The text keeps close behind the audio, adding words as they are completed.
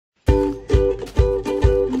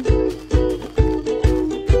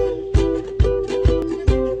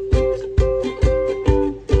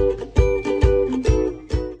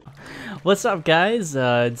What's up, guys?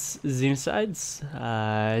 It's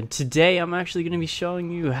Xenosides. Today I'm actually going to be showing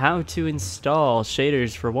you how to install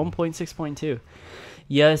shaders for 1.6.2.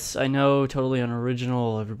 Yes, I know, totally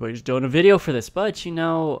unoriginal, everybody's doing a video for this, but you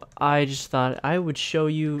know, I just thought I would show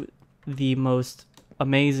you the most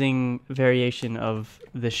amazing variation of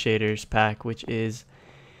the shaders pack, which is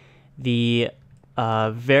the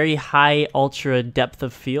very high ultra depth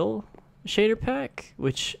of field shader pack,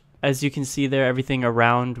 which, as you can see there, everything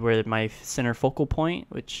around where my center focal point,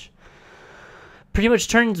 which pretty much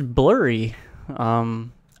turns blurry. I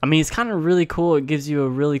mean, it's kind of really cool. It gives you a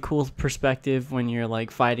really cool perspective when you're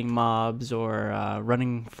like fighting mobs or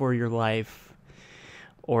running for your life,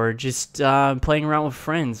 or just playing around with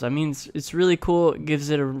friends. I mean, it's really cool. It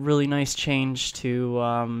gives it a really nice change to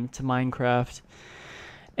Minecraft,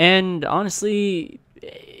 and honestly,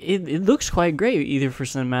 it looks quite great, either for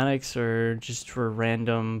cinematics or just for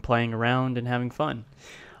random playing around and having fun.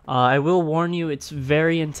 I will warn you, it's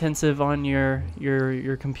very intensive on your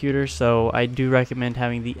computer, so I do recommend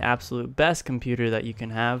having the absolute best computer that you can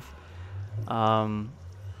have. Of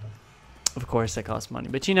course, that costs money,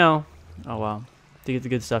 but you know, oh well, to get the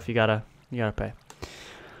good stuff, you gotta pay.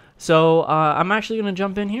 So I'm actually going to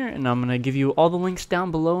jump in here, and I'm going to give you all the links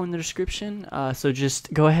down below in the description. So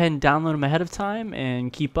just go ahead and download them ahead of time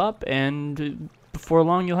and keep up, and before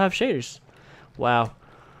long you'll have shaders. Wow.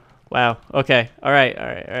 Okay. All right.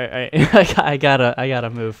 I gotta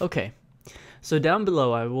move. Okay. So down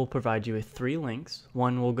below I will provide you with 3 links.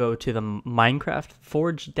 One will go to the Minecraft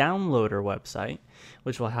Forge downloader website,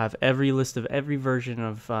 which will have every list of every version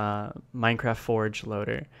of Minecraft Forge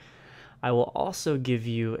loader. I will also give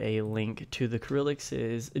you a link to the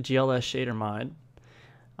Krillix's GLS Shader mod,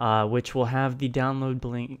 which will have the download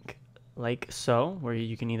link like so, where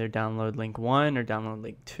you can either download link 1 or download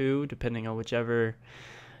link 2, depending on whichever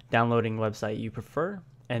downloading website you prefer.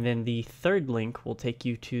 And then the third link will take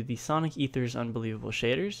you to the Sonic Ether's Unbeliavable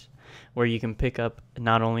Shaders, where you can pick up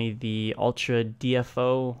not only the Ultra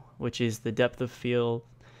DFO, which is the depth of field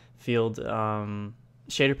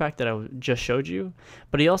shader pack that I just showed you,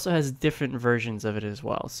 but he also has different versions of it as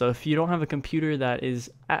well. So if you don't have a computer that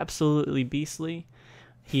is absolutely beastly,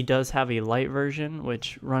 he does have a light version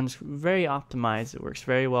which runs very optimized. It works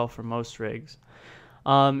very well for most rigs.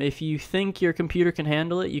 If you think your computer can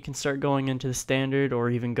handle it, you can start going into the standard or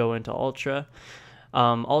even go into ultra.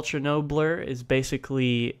 Ultra no blur is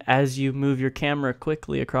basically, as you move your camera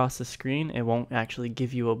quickly across the screen, it won't actually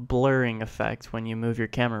give you a blurring effect when you move your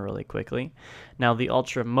camera really quickly. Now the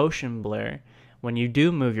ultra motion blur, when you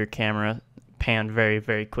do move your camera pan very,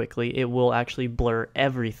 very quickly, it will actually blur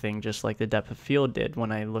everything, just like the depth of field did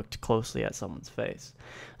when I looked closely at someone's face.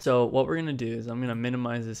 So what we're going to do is I'm going to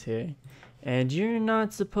minimize this here, and you're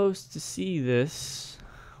not supposed to see this.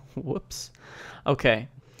 Whoops. Okay.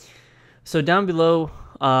 So down below,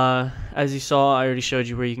 as you saw, I already showed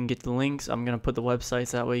you where you can get the links. I'm going to put the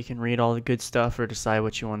websites, that way you can read all the good stuff or decide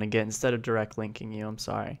what you want to get instead of direct linking you. I'm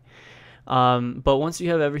sorry. But once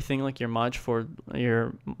you have everything, like your mod for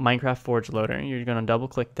your Minecraft Forge loader, you're going to double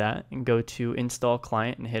click that and go to install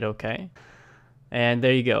client and hit OK. And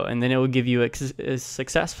there you go. And then it will give you a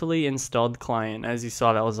successfully installed client. As you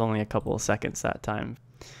saw, that was only a couple of seconds that time.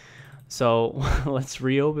 So let's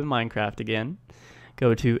reopen Minecraft again.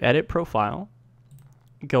 Go to edit profile,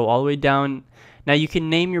 go all the way down. Now you can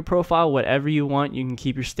name your profile whatever you want. You can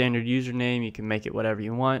keep your standard username, you can make it whatever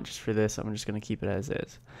you want. Just for this, I'm just going to keep it as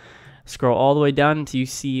is. Scroll all the way down until you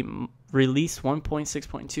see release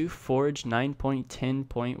 1.6.2 Forge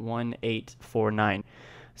 9.10.1849.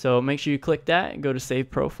 So make sure you click that, go to save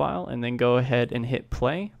profile, and then go ahead and hit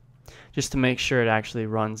play, just to make sure it actually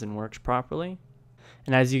runs and works properly.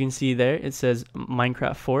 And as you can see there, it says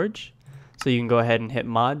Minecraft Forge. So you can go ahead and hit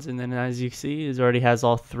mods, and then as you see, it already has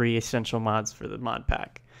all 3 essential mods for the mod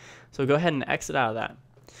pack. So go ahead and exit out of that.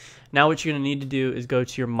 Now what you're going to need to do is go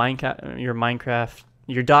to your .minecraft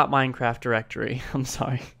directory, I'm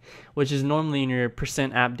sorry, which is normally in your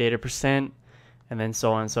 %app data%, and then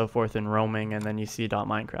so on and so forth in roaming, and then you see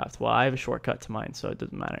 .minecraft. Well, I have a shortcut to mine, so it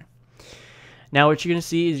doesn't matter. Now what you're going to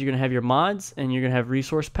see is you're going to have your mods, and you're going to have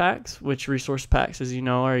resource packs, which resource packs, as you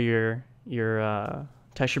know, are your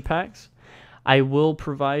texture packs. I will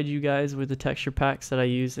provide you guys with the texture packs that I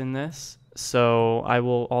use in this, so I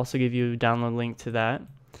will also give you a download link to that.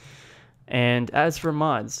 And as for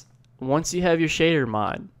mods, once you have your shader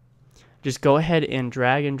mod, just go ahead and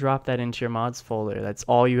drag and drop that into your mods folder. That's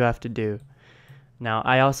all you have to do. Now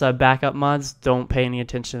I also have backup mods. Don't pay any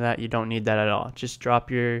attention to that. You don't need that at all. Just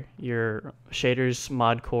drop your shaders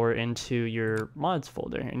mod core into your mods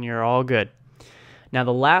folder and you're all good. Now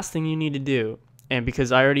the last thing you need to do, and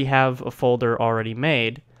because I already have a folder already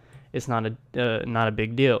made, It's not a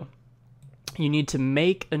big deal. You need to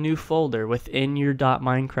make a new folder within your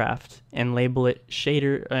 .minecraft and label it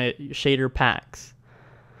Shaderpacks.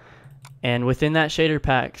 And within that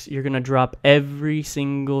Shaderpacks, you're going to drop every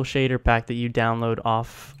single shader pack that you download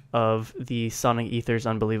off of the Sonic Ether's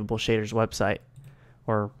Unbelievable Shaders website.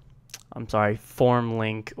 Or, I'm sorry, form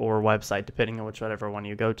link or website, depending on whatever one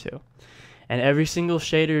you go to. And every single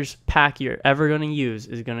shaders pack you're ever going to use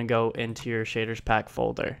is going to go into your shaders pack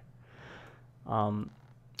folder.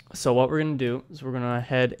 So what we're going to do is we're going to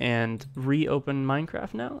head and reopen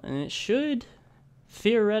Minecraft now, and it should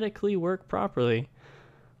theoretically work properly.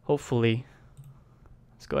 Hopefully.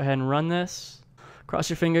 Let's go ahead and run this. Cross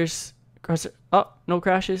your fingers. Oh, no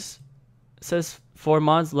crashes. It says 4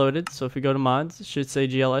 mods loaded, so if we go to mods, it should say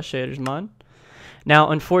GLS Shaders mod. Now,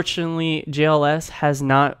 unfortunately, GLS has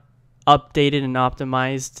not updated and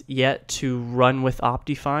optimized yet to run with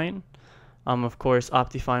Optifine. Of course,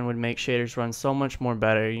 Optifine would make shaders run so much more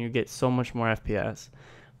better. You get so much more FPS.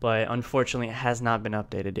 But unfortunately, it has not been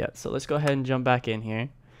updated yet. So let's go ahead and jump back in here.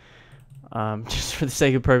 Just for the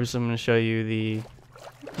sake of purpose, I'm going to show you the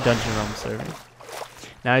Dungeon Realm server.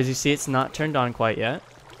 Now, as you see, it's not turned on quite yet.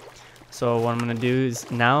 So what I'm going to do is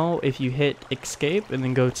now, if you hit escape and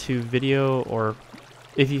then go to video, or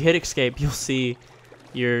if you hit escape, you'll see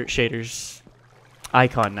your shaders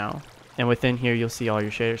icon now. And within here, you'll see all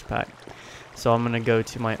your shaders packed. So I'm going to go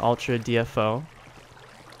to my Ultra DFO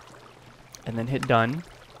and then hit done.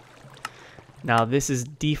 Now this is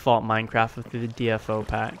default Minecraft with the DFO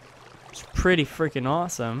pack. It's pretty freaking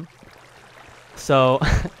awesome. So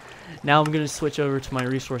now I'm going to switch over to my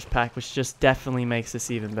resource pack, which just definitely makes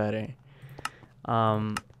this even better.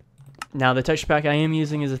 Now the texture pack I am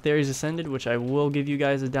using is Aetherius Ascended, which I will give you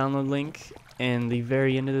guys a download link in the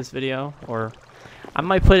very end of this video, or I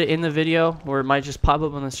might put it in the video, or it might just pop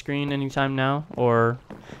up on the screen anytime now, or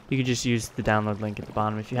you could just use the download link at the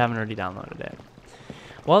bottom if you haven't already downloaded it.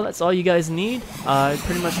 Well, that's all you guys need. It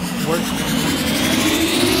pretty much works